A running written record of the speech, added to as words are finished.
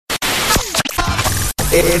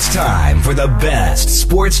It's time for the best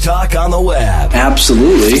sports talk on the web.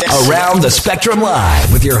 Absolutely. Around the Spectrum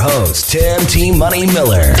Live with your host, Tim T. Money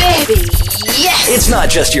Miller. Baby, yes! It's not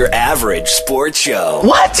just your average sports show.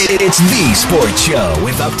 What? It's the sports show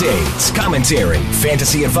with updates, commentary,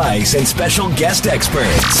 fantasy advice, and special guest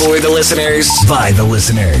experts. For the listeners, by the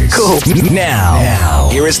listeners. Cool. Now,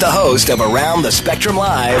 here is the host of Around the Spectrum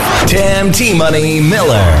Live, Tim T. Money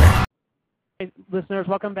Miller. Hey, listeners,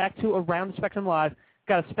 welcome back to Around the Spectrum Live.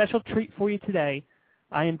 Got a special treat for you today.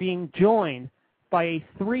 I am being joined by a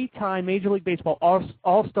three-time Major League Baseball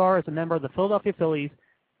All-Star as a member of the Philadelphia Phillies,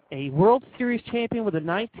 a World Series champion with the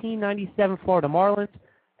 1997 Florida Marlins,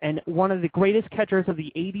 and one of the greatest catchers of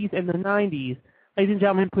the 80s and the 90s. Ladies and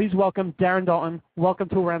gentlemen, please welcome Darren Daulton. Welcome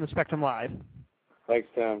to Around the Spectrum Live. Thanks,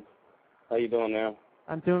 Tim. How you doing now?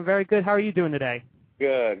 I'm doing very good. How are you doing today?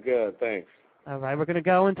 Good, thanks. All right, we're going to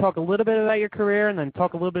go and talk a little bit about your career and then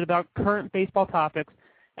talk a little bit about current baseball topics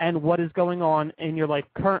and what is going on in your life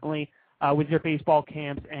currently with your baseball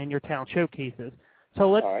camps and your talent showcases.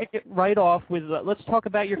 So let's kick it right off with let's talk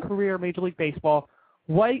about your career in Major League Baseball.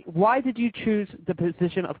 Why did you choose the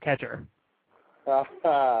position of catcher?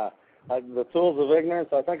 The tools of ignorance,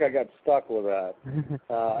 I think I got stuck with that.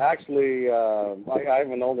 Actually, I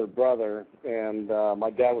have an older brother, and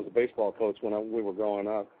my dad was a baseball coach when we were growing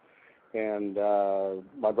up. And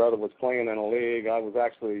my brother was playing in a league. I was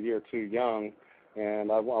actually a year too young,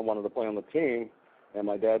 and I wanted to play on the team. And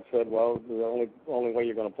my dad said, well, the only way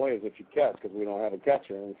you're going to play is if you catch, because we don't have a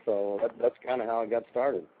catcher. And so that's kind of how I got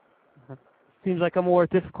started. Seems like a more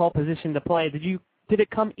difficult position to play. Did it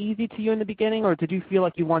come easy to you in the beginning, or did you feel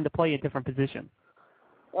like you wanted to play a different position?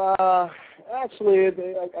 Actually,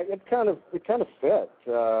 it kind of fit.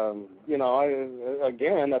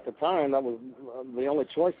 Again, at the time, that was the only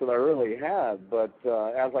choice that I really had. But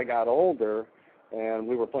as I got older, and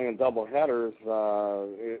we were playing double headers,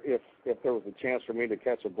 if there was a chance for me to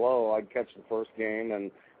catch a blow, I'd catch the first game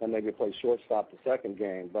and maybe play shortstop the second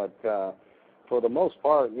game. But for the most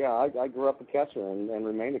part, yeah, I grew up a catcher and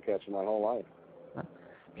remained a catcher my whole life.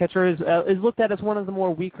 Catcher is looked at as one of the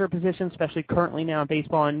more weaker positions, especially currently now in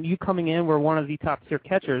baseball, and you coming in were one of the top-tier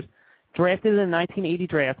catchers. Drafted in the 1980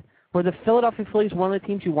 draft, were the Philadelphia Phillies one of the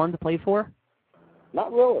teams you wanted to play for?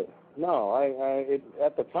 Not really. No,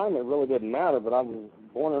 at the time it really didn't matter, but I was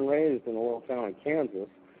born and raised in a little town in Kansas,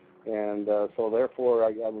 and so therefore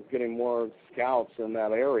I was getting more scouts in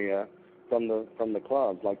that area from the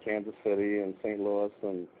clubs like Kansas City and St. Louis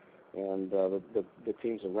and the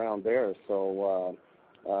teams around there. So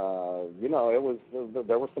it was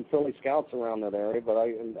there were some Philly scouts around that area, but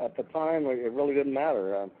at the time it really didn't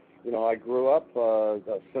matter. I grew up a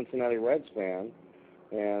Cincinnati Reds fan,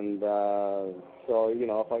 and so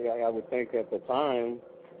if I would think at the time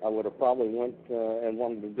I would have probably went and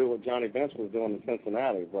wanted to do what Johnny Bench was doing in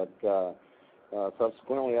Cincinnati, but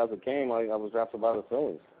subsequently as it came, I was drafted by the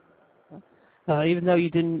Phillies. Even though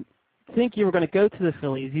you didn't think you were going to go to the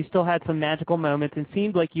Phillies, you still had some magical moments and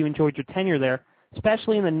seemed like you enjoyed your tenure there,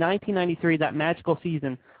 especially in the 1993, that magical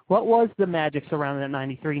season. What was the magic surrounding that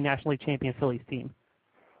 93 National League champion Phillies team?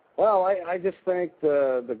 Well, I just think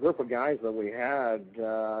the group of guys that we had,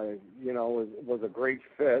 was a great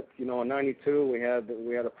fit. In '92 we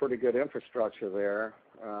had a pretty good infrastructure there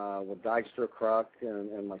with Dykstra, Kruk,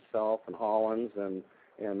 and myself and Hollins, and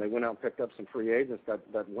they went out and picked up some free agents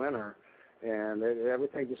that winter, and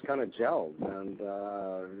everything just kind of gelled. And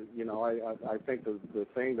I think the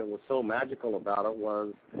thing that was so magical about it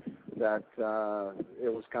was that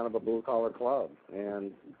it was kind of a blue-collar club,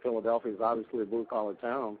 and Philadelphia is obviously a blue-collar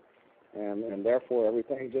town, and therefore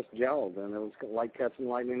everything just gelled, and it was like catching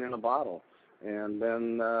lightning in a bottle. And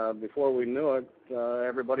then before we knew it,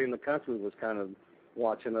 everybody in the country was kind of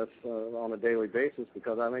watching us on a daily basis,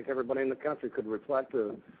 because I think everybody in the country could reflect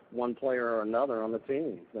one player or another on the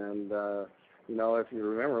team. And, if you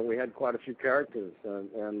remember, we had quite a few characters,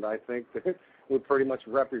 and I think that we pretty much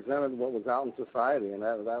represented what was out in society, and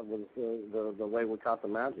that was the way we caught the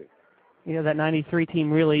magic. That 93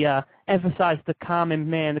 team really emphasized the common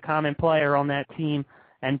man, the common player on that team.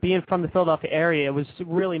 And being from the Philadelphia area, it was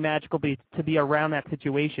really magical to be around that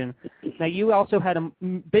situation. Now, you also had a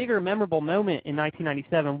bigger memorable moment in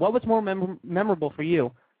 1997. What was more memorable for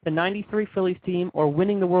you, the 93 Phillies team or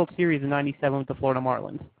winning the World Series in 97 with the Florida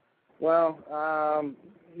Marlins? Well,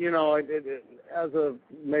 as a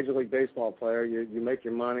Major League Baseball player, you make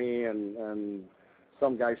your money, and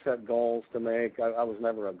some guys set goals to make. I was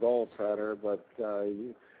never a goal setter, but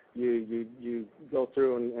you go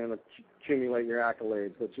through and accumulate your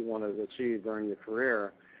accolades that you want to achieve during your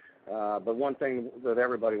career. But one thing that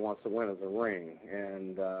everybody wants to win is a ring.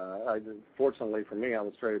 And fortunately for me, I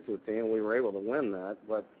was traded to a team. We were able to win that.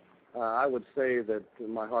 But I would say that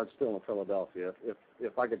my heart's still in Philadelphia.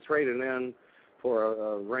 If I could trade it in for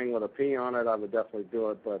a ring with a P on it, I would definitely do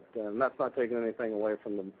it. But that's not taking anything away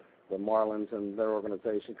from the Marlins and their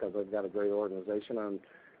organization, because they've got a great organization.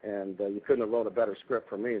 And you couldn't have wrote a better script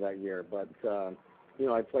for me that year. But,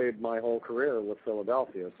 I played my whole career with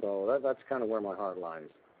Philadelphia, so that's kind of where my heart lies.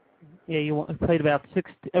 Yeah, you played about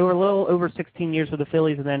a little over 16 years with the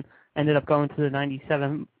Phillies, and then ended up going to the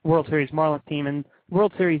 '97 World Series Marlins team. And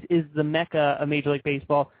World Series is the mecca of Major League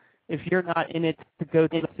Baseball. If you're not in it to go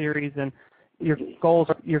to the series, and your goals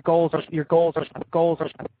are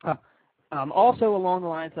also along the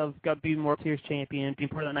lines of being World Series champion, being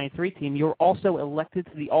part of the '93 team, you're also elected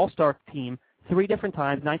to the All-Star team 3 different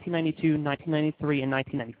times: 1992, 1993, and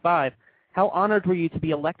 1995. How honored were you to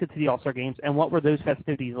be elected to the All-Star games, and what were those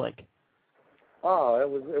festivities like? Oh, it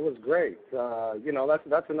was great.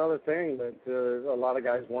 That's another thing that a lot of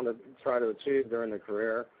guys want to try to achieve during their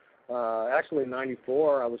career. Actually, in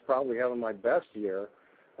 '94, I was probably having my best year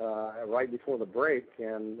right before the break,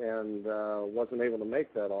 and wasn't able to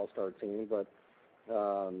make that All-Star team, but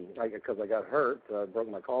because I got hurt, broke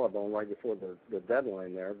my collarbone right before the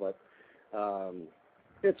deadline there. But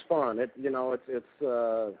it's fun.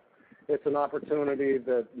 It's an opportunity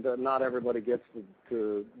that not everybody gets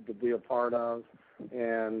to be a part of,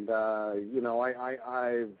 and I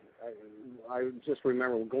just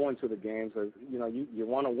remember going to the games. You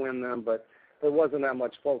want to win them, but there wasn't that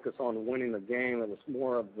much focus on winning the game. It was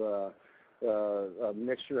more of a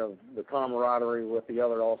mixture of the camaraderie with the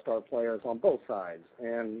other All-Star players on both sides,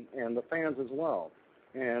 and the fans as well.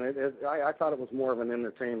 And I thought it was more of an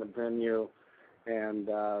entertainment venue, and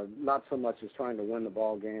not so much as trying to win the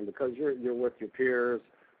ball game, because you're with your peers,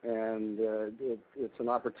 and it's an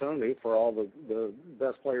opportunity for all the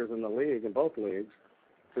best players in the league, in both leagues,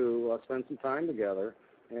 to spend some time together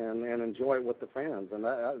and enjoy it with the fans, and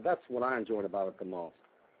that's what I enjoyed about it the most.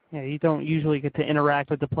 Yeah, you don't usually get to interact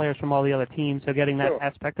with the players from all the other teams, so getting that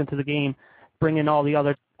aspect into the game, bringing all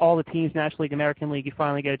the teams, National League, American League, you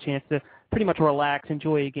finally get a chance to pretty much relax,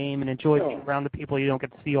 enjoy a game, and enjoy being around the people you don't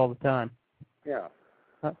get to see all the time. Yeah.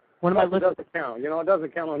 One of my listeners, it doesn't count. It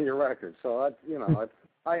doesn't count on your record. So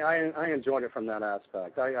I enjoyed it from that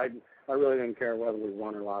aspect. I really didn't care whether we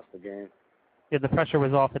won or lost the game. Yeah, the pressure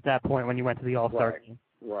was off at that point when you went to the All-Star game.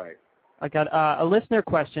 Right. I got a listener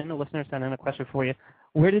question. A listener sent in a question for you.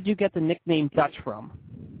 Where did you get the nickname Dutch from?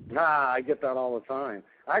 I get that all the time.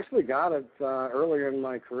 I actually got it earlier in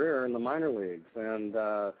my career in the minor leagues, and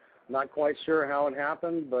not quite sure how it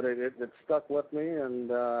happened, but it stuck with me,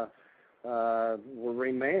 and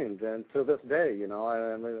remained, and to this day,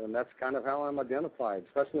 and that's kind of how I'm identified,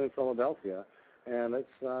 especially in Philadelphia. And I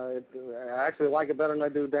actually like it better than I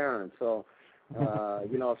do Darren. So,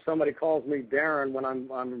 if somebody calls me Darren when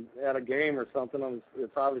I'm at a game or something,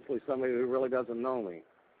 it's obviously somebody who really doesn't know me.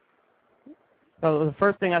 So the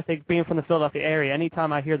first thing I think, being from the Philadelphia area,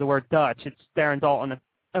 anytime I hear the word Dutch, it's Darren Daulton.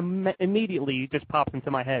 Immediately, it just pops into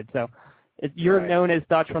my head. So you're known as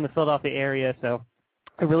Dutch from the Philadelphia area, so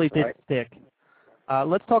it really did stick.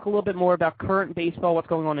 Let's talk a little bit more about current baseball, what's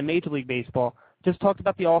going on in Major League Baseball. Just talked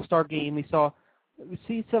about the All-Star game. We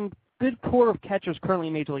see some good core of catchers currently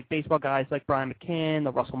in Major League Baseball, guys like Brian McCann,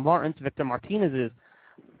 the Russell Martins, Victor Martinez's.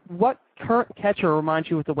 What current catcher reminds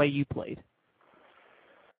you of the way you played?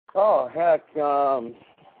 Oh, heck, there's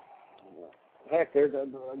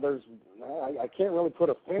I can't really put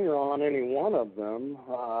a finger on any one of them,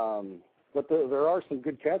 but there are some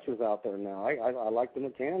good catchers out there now. I like the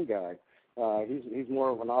McCann guy. He's more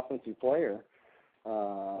of an offensive player,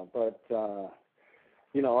 but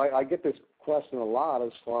I get this question a lot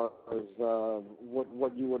as far as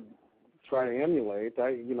what you would try to emulate.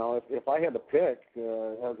 If I had to pick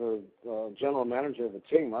as a general manager of a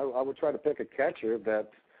team, I would try to pick a catcher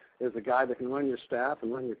that is a guy that can run your staff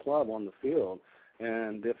and run your club on the field.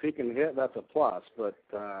 And if he can hit, that's a plus. But,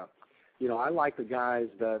 I like the guys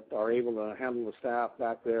that are able to handle the staff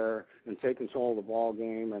back there and take control of the ball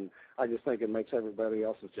game, and I just think it makes everybody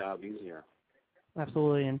else's job easier.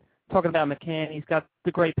 Absolutely. And talking about McCann, he's got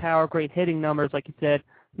the great power, great hitting numbers, like you said.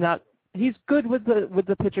 He's good with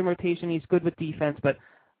the pitching rotation. He's good with defense, but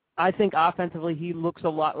I think offensively he looks a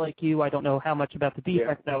lot like you. I don't know how much about the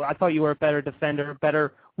defense, though. I thought you were a better defender,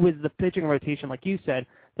 better with the pitching rotation, like you said,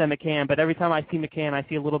 than McCann. But every time I see McCann, I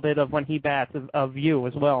see a little bit of when he bats of you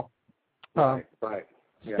as well. Right.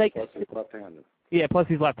 Yeah, plus he's left-handed. Yeah, plus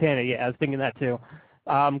he's left-handed. Yeah, I was thinking that too.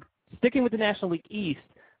 Sticking with the National League East,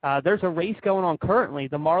 there's a race going on currently.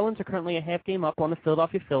 The Marlins are currently a half game up on the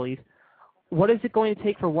Philadelphia Phillies. what is it going to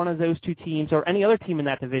take for one of those two teams or any other team in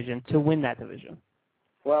that division to win that division?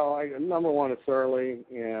 Well, number one, it's early,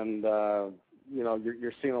 and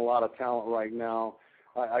you're seeing a lot of talent right now.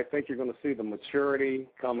 I think you're going to see the maturity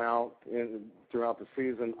come out throughout the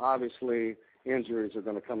season. Obviously, injuries are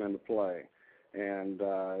going to come into play, and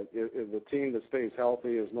the team that stays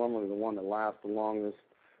healthy is normally the one that lasts the longest.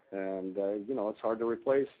 And it's hard to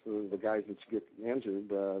replace the guys that you get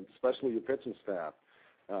injured, especially your pitching staff.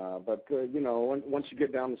 But once you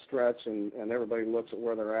get down the stretch and everybody looks at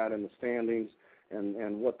where they're at in the standings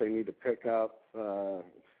and what they need to pick up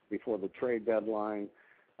before the trade deadline,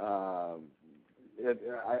 I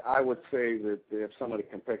would say that if somebody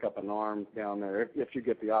can pick up an arm down there, if you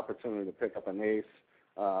get the opportunity to pick up an ace,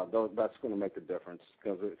 that's going to make a difference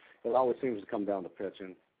because it always seems to come down to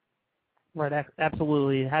pitching. Right,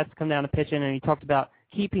 absolutely. It has to come down to pitching, and you talked about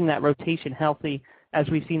keeping that rotation healthy, as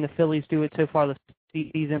we've seen the Phillies do it so far this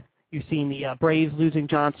season. You've seen the Braves losing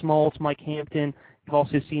John Smoltz, Mike Hampton. You've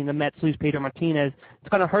also seen the Mets lose Pedro Martinez. It's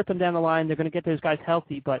going to hurt them down the line. They're going to get those guys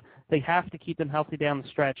healthy, but they have to keep them healthy down the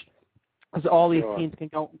stretch because all these teams can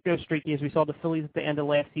go streaky, as we saw the Phillies at the end of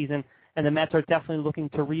last season, and the Mets are definitely looking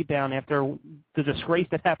to rebound after the disgrace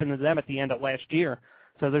that happened to them at the end of last year.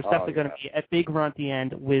 So there's definitely going to be a big run at the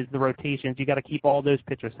end with the rotations. You got to keep all those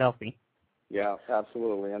pitchers healthy. Yeah,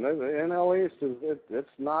 absolutely. And the NL East it's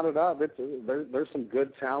knotted up. There's some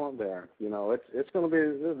good talent there. It's going to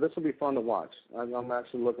be this will be fun to watch. I'm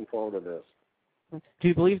actually looking forward to this. Do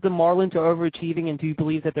you believe the Marlins are overachieving, and do you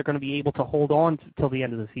believe that they're going to be able to hold on till the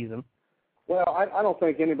end of the season? Well, I don't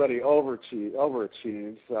think anybody overachieves.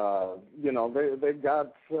 They've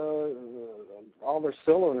got all their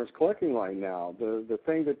cylinders clicking right now. The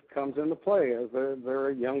thing that comes into play is they're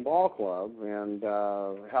a young ball club, and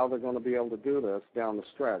how they're going to be able to do this down the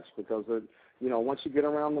stretch. Because once you get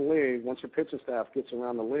around the league, once your pitching staff gets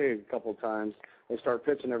around the league a couple of times, they start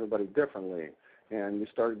pitching everybody differently, and you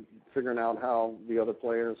start figuring out how the other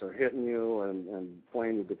players are hitting you and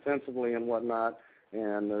playing you defensively and whatnot.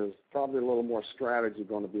 And there's probably a little more strategy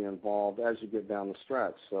going to be involved as you get down the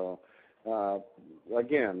stretch. So,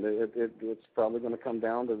 again, it's probably going to come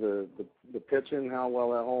down to the pitching, how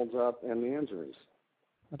well that holds up, and the injuries.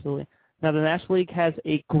 Absolutely. Now, the National League has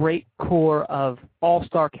a great core of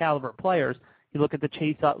all-star caliber players. You look at the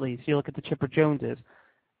Chase Utleys, you look at the Chipper Joneses.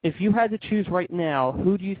 If you had to choose right now,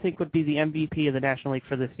 who do you think would be the MVP of the National League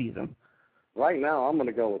for this season? Right now, I'm going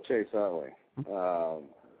to go with Chase Utley.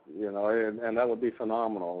 And that would be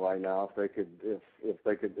phenomenal right now if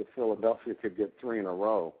Philadelphia could get 3 in a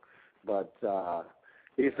row. But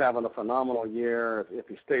he's having a phenomenal year. If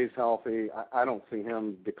he stays healthy, I don't see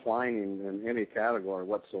him declining in any category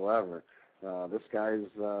whatsoever. This guy's,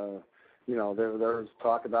 there's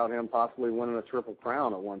talk about him possibly winning a Triple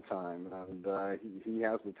Crown at one time, and he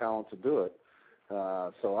has the talent to do it.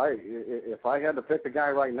 So if I had to pick a guy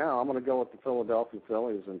right now, I'm going to go with the Philadelphia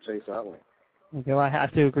Phillies and Chase Utley. Okay, well, I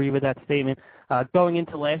have to agree with that statement. Going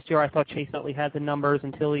into last year, I thought Chase Utley had the numbers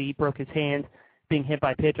until he broke his hand being hit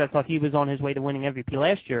by pitch. I thought he was on his way to winning MVP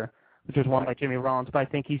last year, which was won by Jimmy Rollins. But I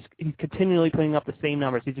think he's continually putting up the same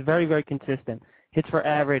numbers. He's very, very consistent. Hits for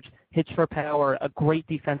average, hits for power, a great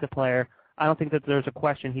defensive player. I don't think that there's a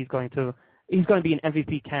question he's going to be an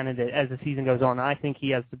MVP candidate as the season goes on. I think he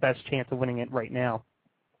has the best chance of winning it right now.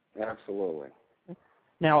 Absolutely.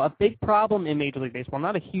 Now, a big problem in Major League Baseball,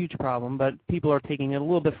 not a huge problem, but people are taking it a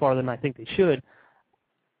little bit farther than I think they should.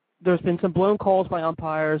 There's been some blown calls by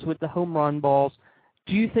umpires with the home run balls.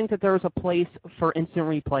 Do you think that there is a place for instant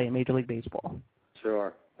replay in Major League Baseball?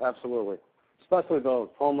 Sure, absolutely. Especially those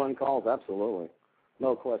home run calls, absolutely.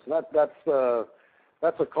 No question. That's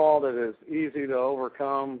a call that is easy to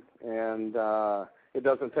overcome, and it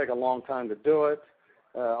doesn't take a long time to do it.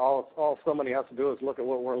 All somebody has to do is look at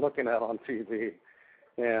what we're looking at on TV.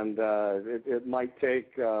 And it might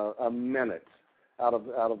take a minute out of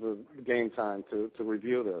the game time to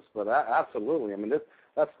review this. But absolutely, I mean,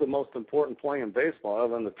 that's the most important play in baseball,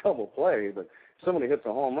 other than the double play. But if somebody hits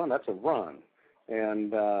a home run, that's a run.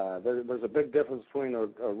 And there's a big difference between a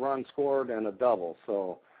run scored and a double.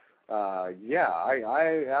 So, I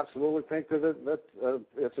absolutely think that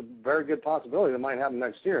it's a very good possibility that might happen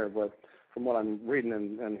next year. But from what I'm reading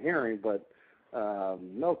and hearing, but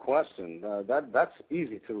no question. That's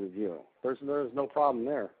easy to review. There's no problem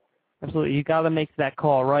there. Absolutely. You got to make that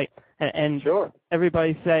call, right? And sure.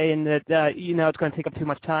 Everybody's saying that, it's going to take up too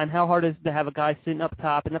much time. How hard is it to have a guy sitting up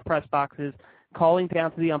top in the press boxes, calling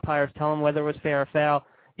down to the umpires, telling whether it was fair or foul?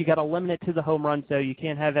 You got to limit it to the home run, so you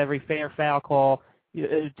can't have every fair foul call.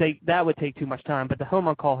 That would take too much time. But the home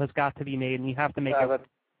run call has got to be made, and you have to make it.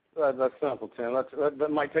 That's simple, Tim.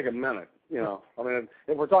 That might take a minute. I mean,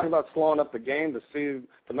 if we're talking about slowing up the game to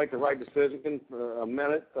make the right decision, a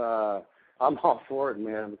minute, I'm all for it,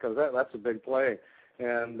 man, because that's a big play.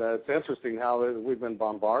 And it's interesting how we've been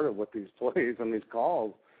bombarded with these plays and these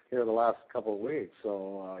calls here the last couple of weeks.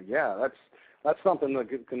 So that's something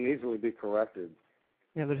that can easily be corrected.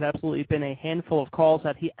 Yeah, there's absolutely been a handful of calls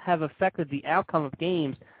that have affected the outcome of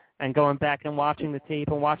games. And going back and watching the tape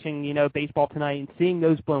and watching, Baseball Tonight and seeing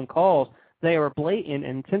those blown calls, they were blatant.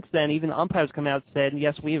 And since then, even the umpires come out and said,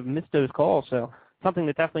 yes, we have missed those calls. So something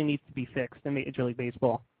that definitely needs to be fixed in Major League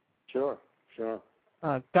Baseball. Sure.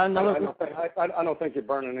 Got another. I don't think you're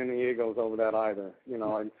burning any egos over that either.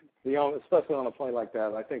 Especially on a play like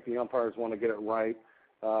that, I think the umpires want to get it right.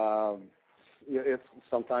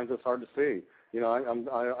 Sometimes it's hard to see.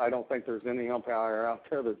 I don't think there's any umpire out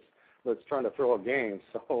there that's trying to throw a game.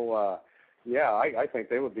 So, I think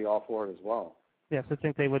they would be all for it as well. Yes, I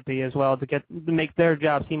think they would be as well to make their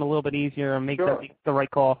job seem a little bit easier and make them make the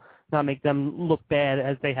right call, not make them look bad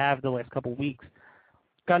as they have the last couple of weeks.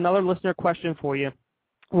 Got another listener question for you.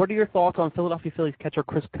 What are your thoughts on Philadelphia Phillies catcher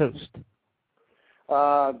Chris Coste?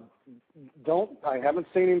 I haven't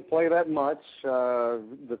seen him play that much.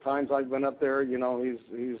 The times I've been up there, he's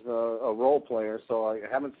a role player, so I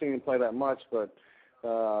haven't seen him play that much. But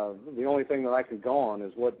the only thing that I can go on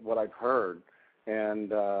is what I've heard,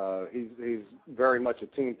 and he's very much a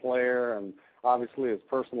team player, and obviously his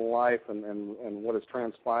personal life and what has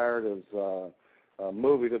transpired is a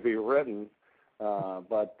movie to be written.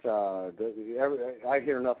 But I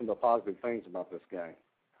hear nothing but positive things about this guy.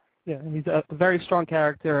 Yeah, he's a very strong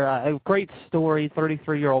character, a great story,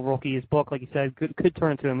 33-year-old rookie. His book, like you said, could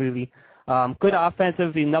turn into a movie. Good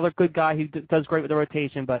offensive, another good guy who does great with the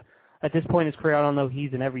rotation, but at this point in his career, I don't know if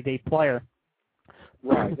he's an everyday player.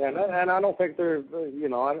 Right, and I don't think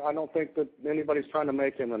I don't think that anybody's trying to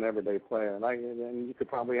make him an everyday player, and you could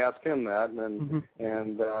probably ask him that, and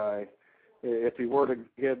if he were to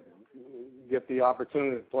get the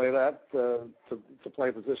opportunity to play that to play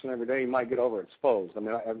a position every day, he might get overexposed. I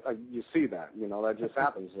mean, you see that, that just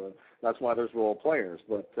happens. That's why there's role players.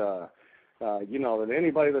 But that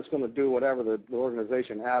anybody that's going to do whatever the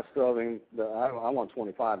organization asks of him, I want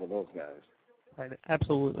 25 of those guys. Right,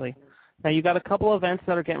 absolutely. Now, you got a couple of events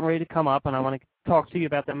that are getting ready to come up, and I want to talk to you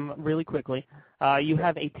about them really quickly. You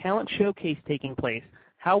have a talent showcase taking place.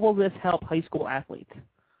 How will this help high school athletes?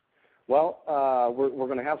 Well, we're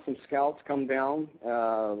going to have some scouts come down,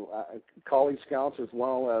 college scouts as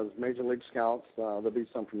well as major league scouts. There'll be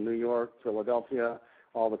some from New York, Philadelphia.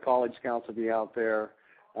 All the college scouts will be out there.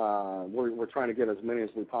 We're trying to get as many as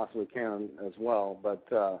we possibly can as well. But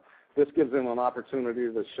this gives them an opportunity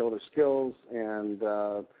to show their skills, and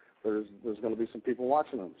there's going to be some people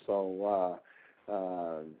watching them. So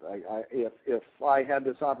if I had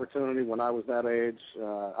this opportunity when I was that age,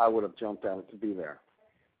 I would have jumped at it to be there.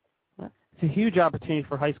 It's a huge opportunity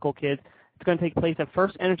for high school kids. It's going to take place at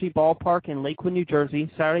First Energy Ballpark in Lakewood, New Jersey,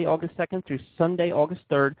 Saturday, August 2nd through Sunday, August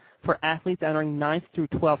 3rd for athletes entering 9th through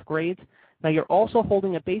 12th grades. Now, you're also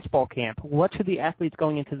holding a baseball camp. What should the athletes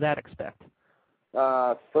going into that expect?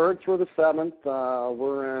 3rd through the 7th,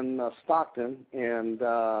 we're in Stockton, and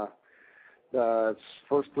it's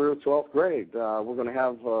 1st through 12th grade. We're going to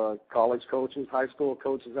have college coaches, high school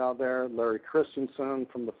coaches out there, Larry Christensen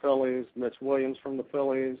from the Phillies, Mitch Williams from the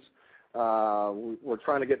Phillies. We're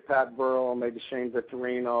trying to get Pat Burrell, maybe Shane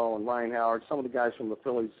Victorino and Ryan Howard, some of the guys from the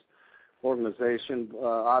Phillies organization.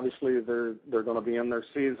 Obviously, they're going to be in their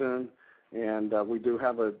season, and we do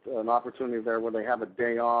have an opportunity there where they have a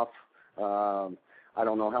day off. I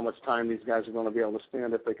don't know how much time these guys are going to be able to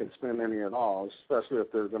spend, if they can spend any at all, especially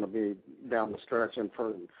if they're going to be down the stretch and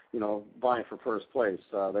vying for first place.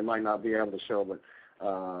 They might not be able to show, but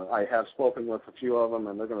I have spoken with a few of them,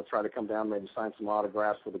 and they're going to try to come down, maybe sign some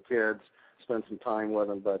autographs for the kids, spend some time with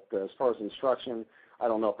them. But as far as instruction, I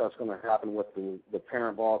don't know if that's going to happen with the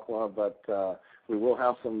parent ball club, but we will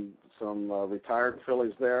have some retired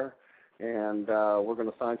Phillies there, and we're going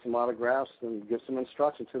to sign some autographs and give some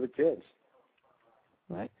instruction to the kids.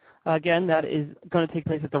 Right. Again, that is going to take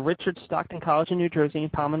place at the Richard Stockton College in New Jersey, in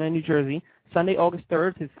Palmyra, New Jersey, Sunday, August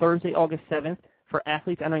 3rd to Thursday, August 7th for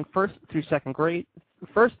athletes entering 1st through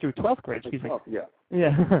 12th grade, excuse me. Oh, yeah.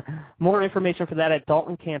 Yeah. More information for that at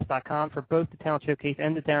DaltonCamps.com for both the Talent Showcase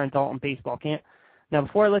and the Darren Daulton Baseball Camp. Now,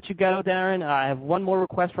 before I let you go, Darren, I have one more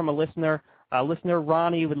request from a listener. Listener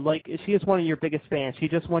Ronnie she is one of your biggest fans. She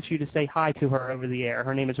just wants you to say hi to her over the air.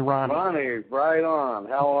 Her name is Ronnie. Ronnie, right on.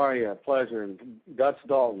 How are you? Pleasure. Guts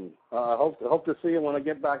Daulton. Hope to see you when I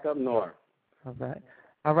get back up north.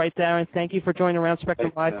 All right, Darren, thank you for joining Around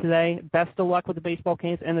Spectrum Live today. Best of luck with the baseball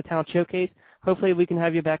games and the Talent Showcase. hopefully we can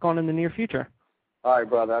have you back on in the near future. All right,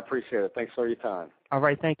 brother. I appreciate it. Thanks for your time. All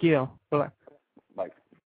right. Thank you. Bye-bye.